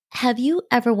Have you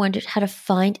ever wondered how to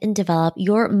find and develop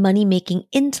your money-making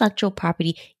intellectual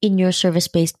property in your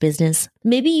service-based business?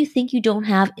 Maybe you think you don't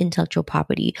have intellectual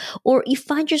property, or you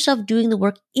find yourself doing the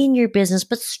work in your business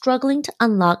but struggling to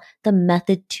unlock the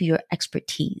method to your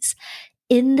expertise.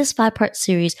 In this 5-part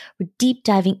series, we're deep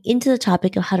diving into the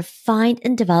topic of how to find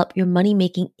and develop your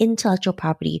money-making intellectual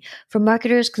property for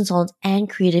marketers, consultants, and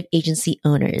creative agency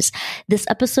owners. This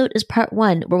episode is part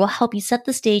 1, where we'll help you set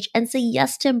the stage and say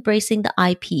yes to embracing the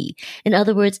IP. In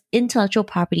other words, intellectual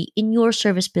property in your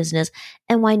service business,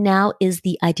 and why now is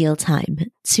the ideal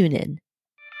time. Tune in.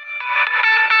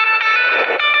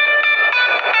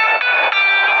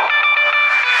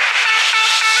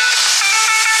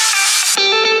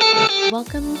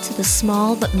 Welcome to the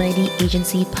Small But Mighty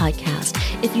Agency Podcast.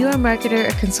 If you're a marketer,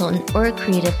 a consultant, or a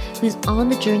creative who's on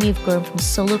the journey of growing from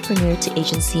solopreneur to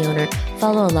agency owner,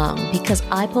 follow along because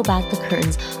I pull back the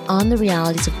curtains on the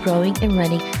realities of growing and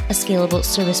running a scalable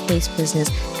service-based business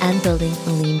and building a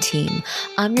lean team.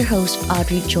 I'm your host,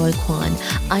 Audrey Joy Kwan.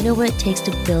 I know what it takes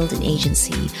to build an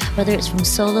agency. Whether it's from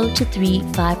solo to 3,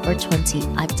 5, or 20,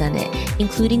 I've done it,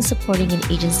 including supporting an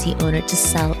agency owner to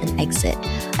sell and exit.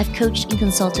 I've coached and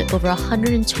consulted over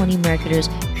 120 marketers,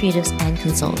 creatives, and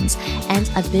consultants, and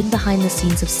I've been behind the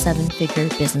scenes of 7-figure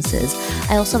businesses.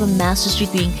 I also have a master's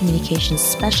degree in communications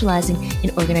specializing in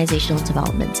organizational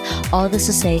development. All this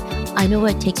to say, I know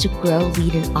what it takes to grow,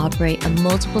 lead, and operate a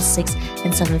multiple 6-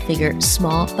 and 7-figure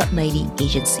small but mighty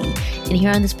agency. And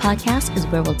here on this podcast is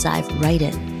where we'll dive right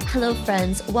in. Hello,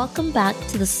 friends. Welcome back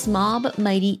to the Small But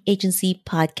Mighty Agency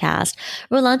Podcast.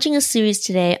 We're launching a series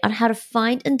today on how to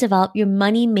find and develop your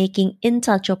money-making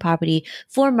intellectual property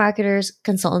for marketers,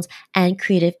 consultants, and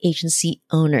creative agency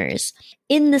owners.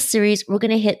 In this series, we're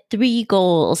going to hit 3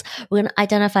 goals. We're going to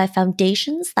identify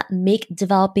foundations that make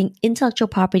developing intellectual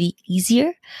property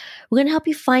easier. We're going to help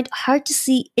you find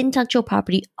hard-to-see intellectual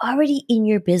property already in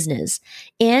your business.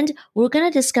 And we're going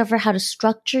to discover how to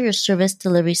structure your service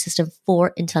delivery system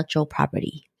for intellectual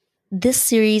property. This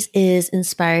series is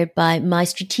inspired by my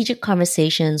strategic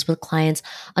conversations with clients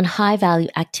on high-value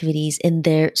activities in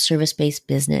their service-based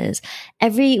business.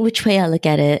 Every which way I look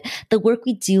at it, the work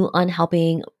we do on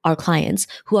helping our clients,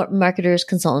 who are marketers,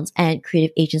 consultants, and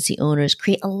creative agency owners,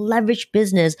 create a leveraged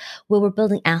business where we're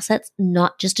building assets,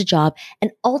 not just a job,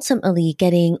 and ultimately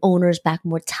getting owners back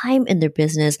more time in their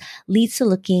business leads to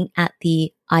looking at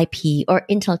the IP or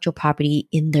intellectual property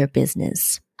in their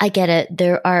business. I get it.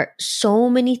 There are so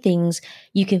many things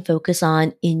you can focus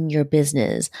on in your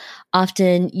business.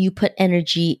 Often you put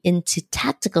energy into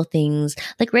tactical things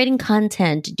like writing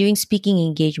content, doing speaking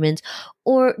engagements,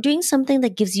 or doing something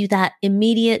that gives you that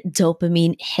immediate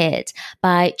dopamine hit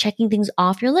by checking things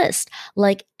off your list,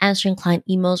 like answering client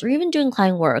emails or even doing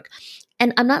client work.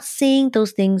 And I'm not saying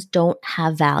those things don't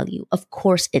have value. Of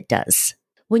course it does.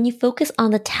 When you focus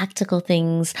on the tactical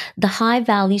things, the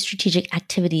high-value strategic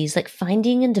activities like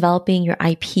finding and developing your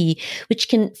IP, which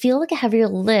can feel like a heavier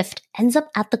lift, ends up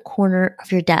at the corner of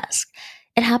your desk.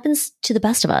 It happens to the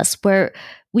best of us, where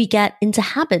we get into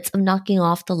habits of knocking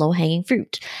off the low-hanging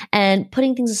fruit and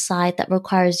putting things aside that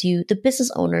requires you, the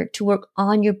business owner, to work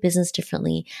on your business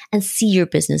differently and see your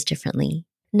business differently.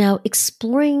 Now,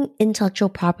 exploring intellectual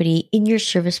property in your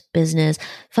service business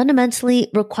fundamentally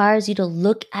requires you to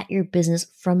look at your business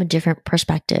from a different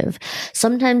perspective.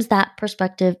 Sometimes that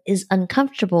perspective is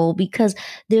uncomfortable because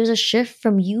there's a shift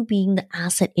from you being the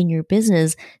asset in your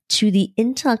business to the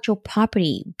intellectual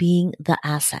property being the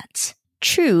asset.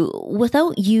 True,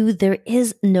 without you, there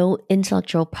is no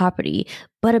intellectual property,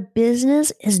 but a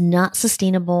business is not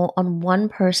sustainable on one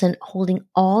person holding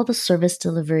all the service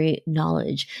delivery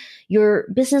knowledge. Your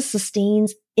business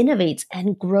sustains, innovates,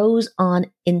 and grows on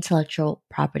intellectual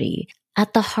property.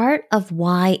 At the heart of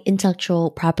why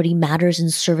intellectual property matters in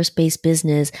service-based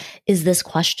business is this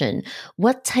question: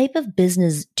 what type of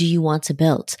business do you want to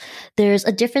build? There's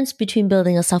a difference between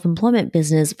building a self-employment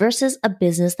business versus a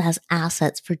business that has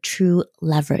assets for true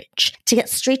leverage. To get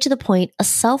straight to the point, a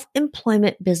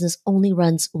self-employment business only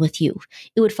runs with you.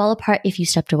 It would fall apart if you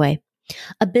stepped away.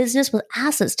 A business with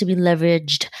assets to be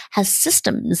leveraged has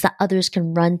systems that others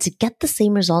can run to get the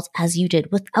same results as you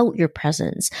did without your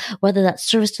presence, whether that's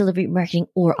service delivery, marketing,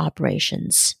 or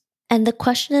operations. And the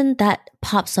question that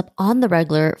pops up on the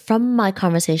regular from my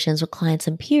conversations with clients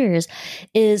and peers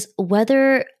is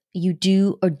whether you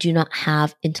do or do not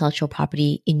have intellectual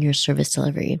property in your service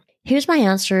delivery. Here's my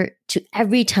answer to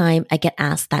every time I get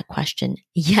asked that question.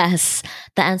 Yes.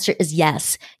 The answer is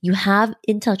yes. You have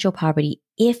intellectual property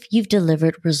if you've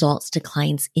delivered results to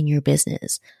clients in your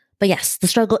business. But yes, the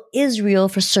struggle is real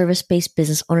for service-based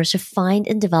business owners to find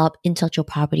and develop intellectual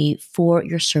property for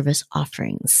your service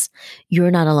offerings. You're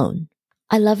not alone.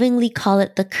 I lovingly call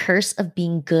it the curse of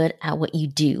being good at what you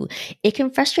do. It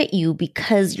can frustrate you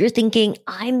because you're thinking,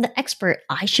 I'm the expert.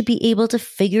 I should be able to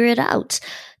figure it out.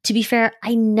 To be fair,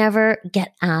 I never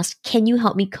get asked, can you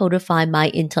help me codify my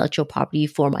intellectual property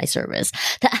for my service?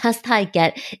 The ask that I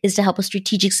get is to help with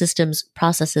strategic systems,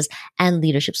 processes, and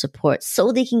leadership support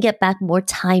so they can get back more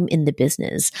time in the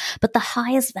business. But the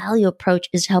highest value approach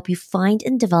is to help you find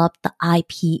and develop the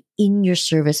IP in your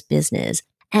service business.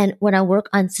 And when I work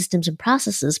on systems and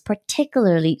processes,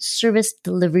 particularly service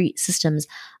delivery systems,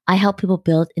 I help people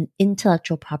build an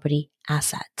intellectual property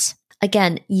asset.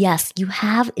 Again, yes, you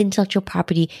have intellectual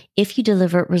property if you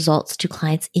deliver results to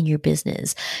clients in your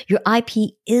business. Your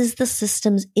IP is the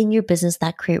systems in your business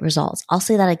that create results. I'll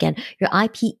say that again. Your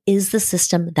IP is the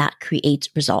system that creates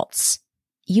results.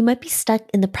 You might be stuck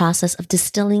in the process of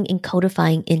distilling and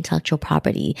codifying intellectual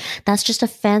property. That's just a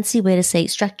fancy way to say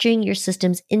structuring your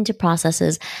systems into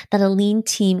processes that a lean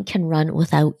team can run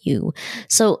without you.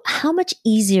 So how much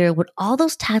easier would all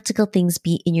those tactical things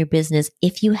be in your business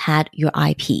if you had your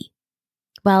IP?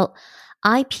 Well,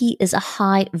 IP is a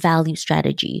high value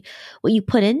strategy. What you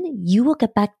put in, you will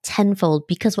get back tenfold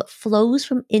because what flows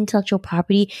from intellectual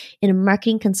property in a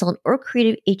marketing consultant or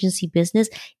creative agency business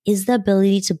is the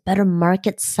ability to better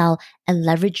market, sell, and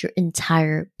leverage your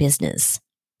entire business.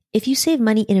 If you save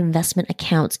money in investment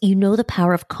accounts, you know the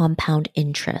power of compound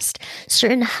interest.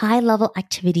 Certain high-level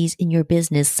activities in your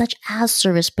business, such as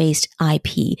service-based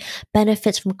IP,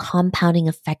 benefits from compounding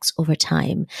effects over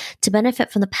time. To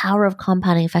benefit from the power of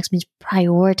compounding effects means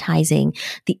prioritizing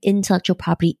the intellectual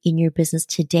property in your business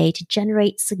today to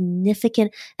generate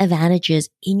significant advantages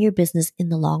in your business in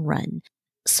the long run.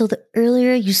 So the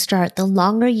earlier you start, the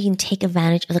longer you can take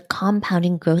advantage of the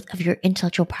compounding growth of your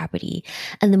intellectual property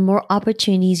and the more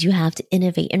opportunities you have to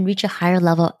innovate and reach a higher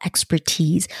level of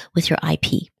expertise with your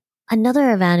IP. Another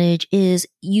advantage is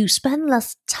you spend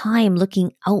less time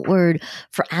looking outward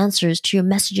for answers to your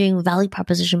messaging, value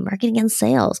proposition, marketing, and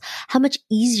sales. How much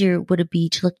easier would it be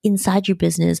to look inside your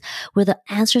business where the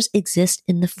answers exist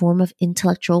in the form of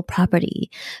intellectual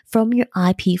property? From your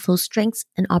IP flow strengths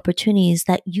and opportunities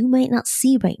that you might not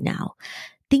see right now.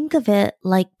 Think of it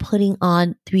like putting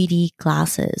on 3D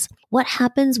glasses. What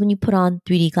happens when you put on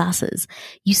 3D glasses?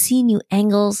 You see new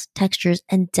angles, textures,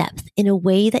 and depth in a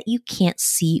way that you can't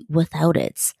see without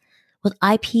it. With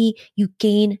IP, you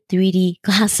gain 3D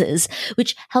glasses,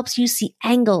 which helps you see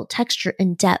angle, texture,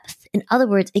 and depth. In other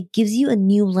words, it gives you a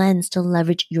new lens to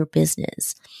leverage your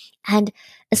business. And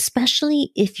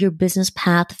especially if your business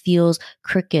path feels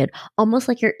crooked, almost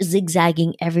like you're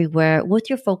zigzagging everywhere with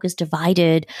your focus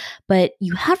divided, but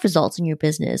you have results in your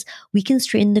business, we can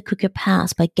straighten the crooked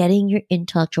path by getting your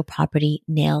intellectual property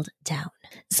nailed down.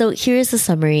 So here's the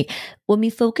summary. When we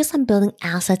focus on building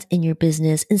assets in your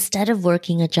business, instead of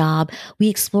working a job, we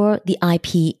explore the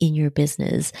IP in your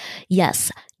business.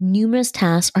 Yes, numerous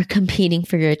tasks are competing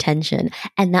for your attention,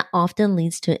 and that often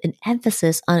leads to an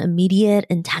emphasis on immediate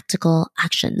and tactical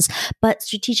actions. But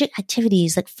strategic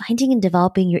activities like finding and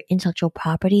developing your intellectual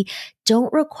property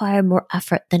don't require more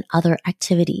effort than other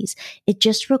activities. It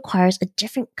just requires a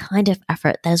different kind of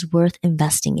effort that is worth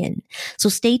investing in. So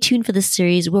stay tuned for this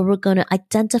series where we're going to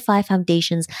identify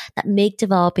foundations that make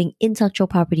developing intellectual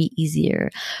property easier.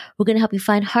 We're going to help you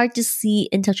find hard to see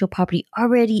intellectual property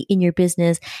already in your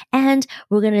business, and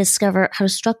we're going to discover how to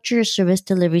structure your service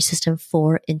delivery system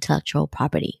for intellectual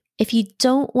property. If you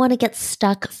don't want to get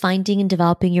stuck finding and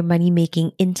developing your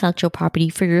money-making intellectual property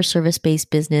for your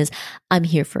service-based business, I'm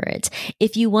here for it.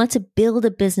 If you want to build a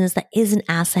business that is an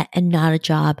asset and not a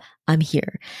job, I'm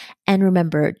here. And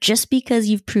remember, just because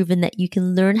you've proven that you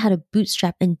can learn how to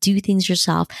bootstrap and do things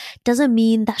yourself doesn't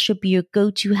mean that should be your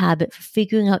go-to habit for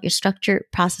figuring out your structure,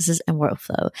 processes, and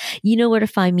workflow. You know where to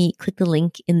find me. Click the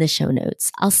link in the show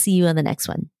notes. I'll see you on the next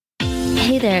one.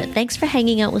 Hey there, thanks for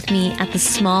hanging out with me at the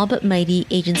Small But Mighty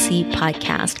Agency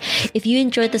podcast. If you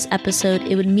enjoyed this episode,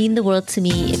 it would mean the world to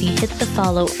me if you hit the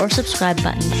follow or subscribe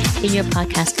button in your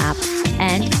podcast app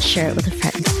and share it with a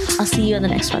friend. I'll see you on the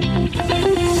next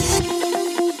one.